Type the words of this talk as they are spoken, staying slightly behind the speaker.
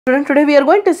Student, today we are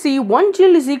going to see 1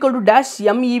 joule is equal to dash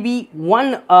MeV,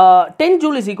 10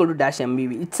 joule is equal to dash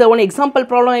MeV. It's one example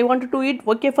problem I want to do it.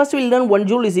 Okay, first we will learn 1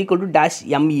 joule is equal to dash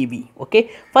MeV.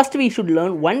 Okay, first we should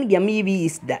learn 1 MeV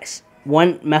is dash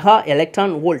 1 mega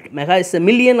electron volt. Mega is a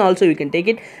million, also you can take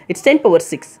it. It's 10 power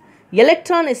 6.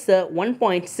 Electron is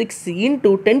 1.6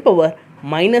 into 10 power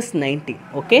minus 19.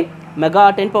 Okay,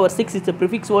 mega 10 power 6 is a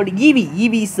prefix word.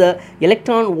 EV is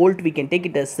electron volt, we can take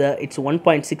it as it's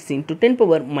 1.6 into 10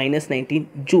 power minus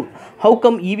 19 joule. How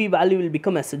come EV value will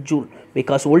become as a joule?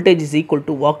 Because voltage is equal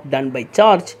to work done by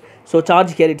charge. So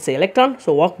charge here it's a electron,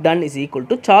 so work done is equal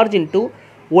to charge into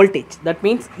voltage. That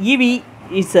means EV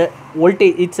is a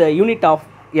voltage, it's a unit of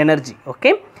energy.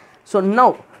 Okay, so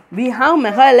now we have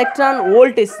mega electron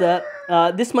volt is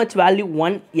this much value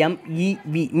 1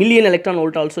 MeV, million electron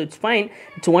volt, also it's fine.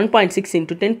 It's 1.6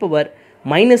 into 10 power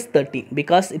minus 13,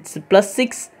 because it's plus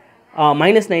 6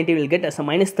 minus 90 will get as a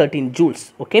minus 13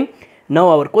 joules. Okay, now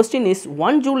our question is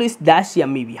 1 joule is dash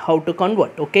MeV. How to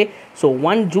convert? Okay, so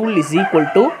 1 joule is equal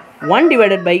to 1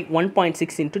 divided by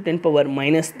 1.6 into 10 power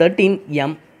minus 13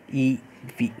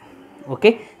 MeV.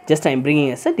 Okay, just I am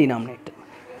bringing as a denominator.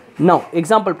 Now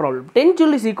example problem, 10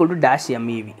 joule is equal to dash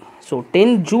MeV. So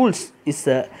 10 joules is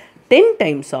 10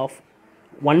 times of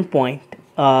 1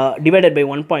 divided by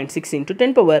 1.6 into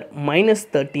 10 power minus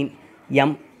 13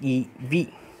 MeV.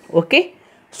 Okay,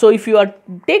 so if you are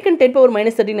taken 10 power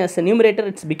minus 13 as a numerator,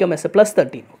 it's become as a plus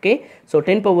 13. Okay, so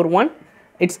 10 power 1,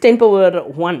 it's 10 power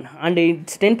 1 and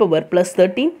it's 10 power plus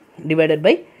 13 divided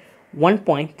by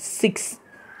 1.6.